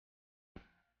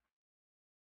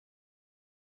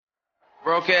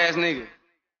Broke ass nigga.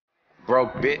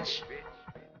 Broke bitch.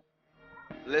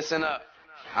 Listen up.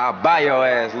 I'll buy your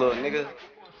ass, little nigga.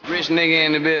 Rich nigga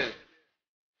in the building.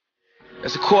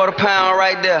 That's a £1/4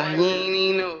 right there. You ain't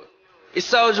even know it.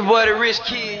 It's Soulja Boy, the rich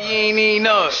kid. You ain't even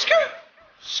know it.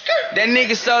 That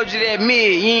nigga Soulja that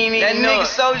mid. You ain't even know it. That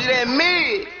nigga Soulja that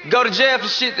mid. Go to jail for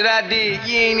shit that I did.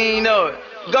 You ain't even know it.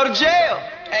 Go to jail.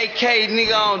 AK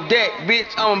nigga on deck,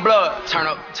 bitch on blood. Turn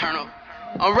up, turn up.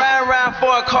 I'm riding around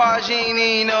foreign cars, you ain't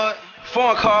even know it.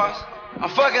 Foreign cars. I'm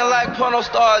fucking like porno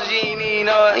stars, you ain't even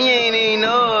know it. You ain't even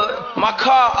know it. My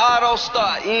car auto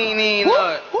start, you ain't even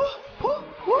know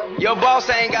it. Your boss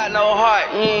ain't got no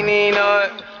heart, you ain't even know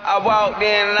it. I walked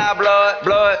in and I blood,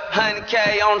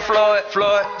 100K on the floor.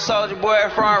 Soulja Boy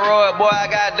front row, boy I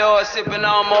got doors sipping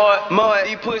on more.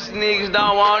 These pussy niggas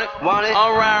don't want it.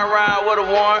 I'm riding around with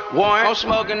a warrant. I'm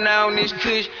smoking down this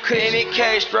kush, in it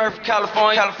case straight from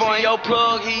California. See your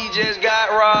plug, he just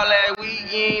got raw last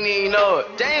week, you ain't even know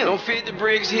it. Damn, don't 50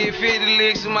 bricks hit 50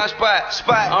 licks in my spot.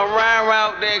 I'm riding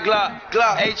around with that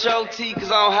Glock, HOT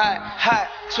cause I'm hot.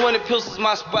 20 pistols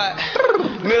my spot.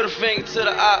 Middle finger to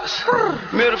the ops.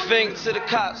 Middle finger to the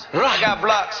cops. I got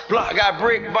blocks. I got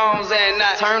brick bones and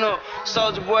knots. Turn up.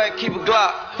 Soulja Boy keep a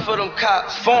Glock for them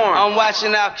cops. Foreign. I'm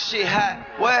watching out cause shit hot.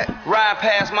 What? Ride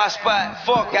past my spot.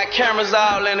 Fuck. Got cameras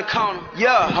all in the corner.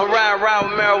 Yeah. I'm riding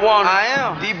around with marijuana. I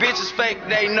am. These bitches fake,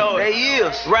 they know it. They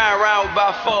is. Riding around with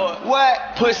about 4.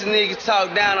 What? Pussy niggas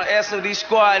talk down on SOD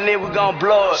squad, nigga, we gon'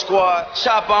 blow it. Squad.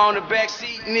 Chopper on the back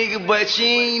seat, nigga, but you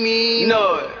ain't even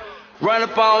know it. Run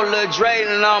up on Lil Dre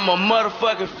and I'm a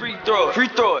motherfucking free throw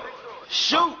it.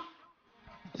 Shoot.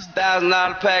 It's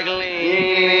 $1,000 pack of lean, you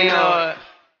ain't even know it.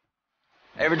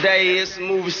 Every day it's a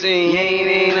movie scene, you ain't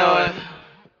even know it.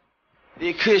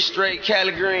 This kush straight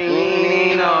Cali green, you ain't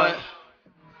even know it.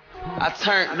 I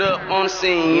turned up on the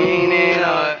scene, you ain't even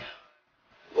know it.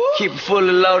 Keep a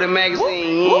fully loaded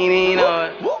magazine, you ain't even know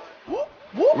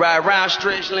it. Ride around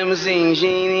stretch limousines, you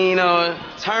ain't even know it.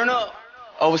 Turn up.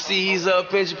 Overseas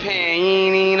up in Japan, you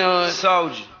ain't even know it.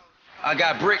 Soulja. I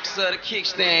got bricks of the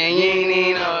kickstand, you ain't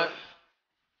even know it.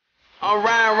 I'm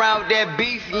riding around with that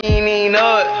beef, you ain't even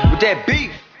know it. With that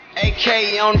beef.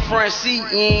 AK on the front seat,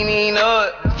 you ain't even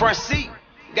know it. Front seat.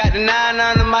 Got the 9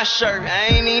 under my shirt, I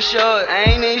ain't even show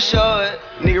it.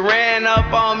 Nigga ran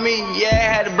up on me, yeah,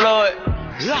 I had to blow it.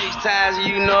 6 times,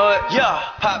 you know it. Yeah.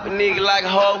 Pop a nigga like a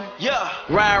hoe. Yeah.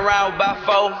 Ride around with about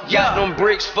 4. Got them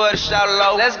bricks for the shot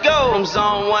low. Let's go. From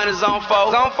zone 1 to zone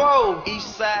 4.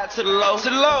 East side to the low.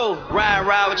 Ride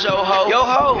around with your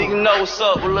hoe. Nigga know what's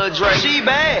up with Lil Dre. She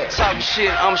bad. Talking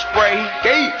shit, I'm spray.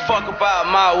 Geek. Fuck about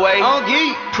my way. I'm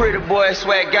geek. Pretty boy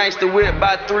swag gangster with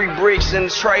about 3 bricks in the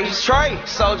tray.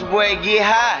 Soulja Boy get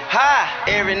high.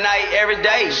 Every night, every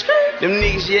day. Them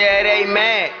niggas, yeah, they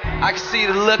mad. I can see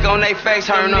the look on they face.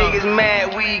 Turn niggas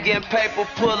mad, we getting paper,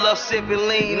 pull up, sippin'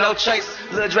 lean, no chase.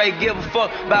 Lil Dre give a fuck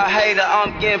about hater,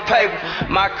 I'm getting paper.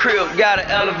 My crib got an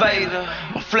elevator,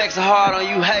 I'm flexing hard on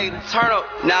you hater. Turn up,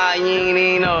 nah, you ain't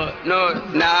even know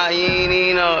it. Nah, you ain't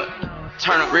even know it.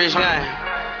 Turn up, RichGang.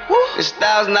 It's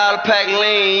 $1,000 pack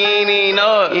lean, you ain't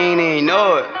even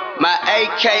know it. My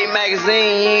AK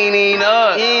magazine, you ain't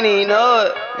even know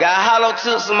it. Got hollow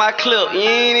tips in my clip, you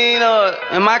ain't even know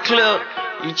it. In my clip.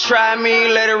 You try me,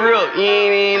 let it rip, you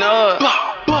ain't even know it.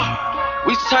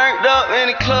 We turned up in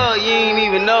the club, you ain't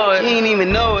even know it.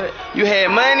 You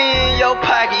had money in your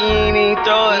pocket, you ain't even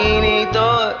throw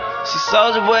it. See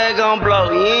Soulja Boy gon' blow,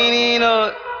 you ain't even know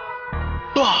it.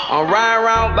 I'm riding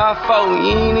around about 4,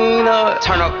 you ain't even know it.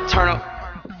 Turn up.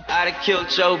 I done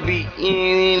killed your beat, you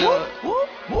ain't even know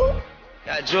it.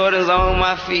 Got Jordans on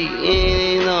my feet, you ain't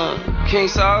even know it. King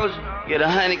Soulja, get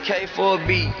 100K for a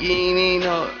beat, you ain't even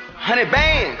know it. 100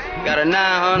 bands, got a 9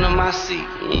 under my seat.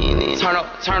 Turn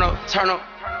up.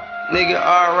 Nigga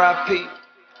R.I.P.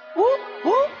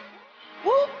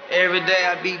 Every day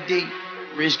I be deep.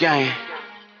 RichGang.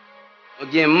 I'm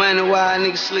getting money while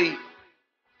niggas sleep.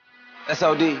 That's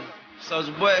OD.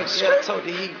 Soulja Boy, gotta tote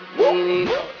the heat.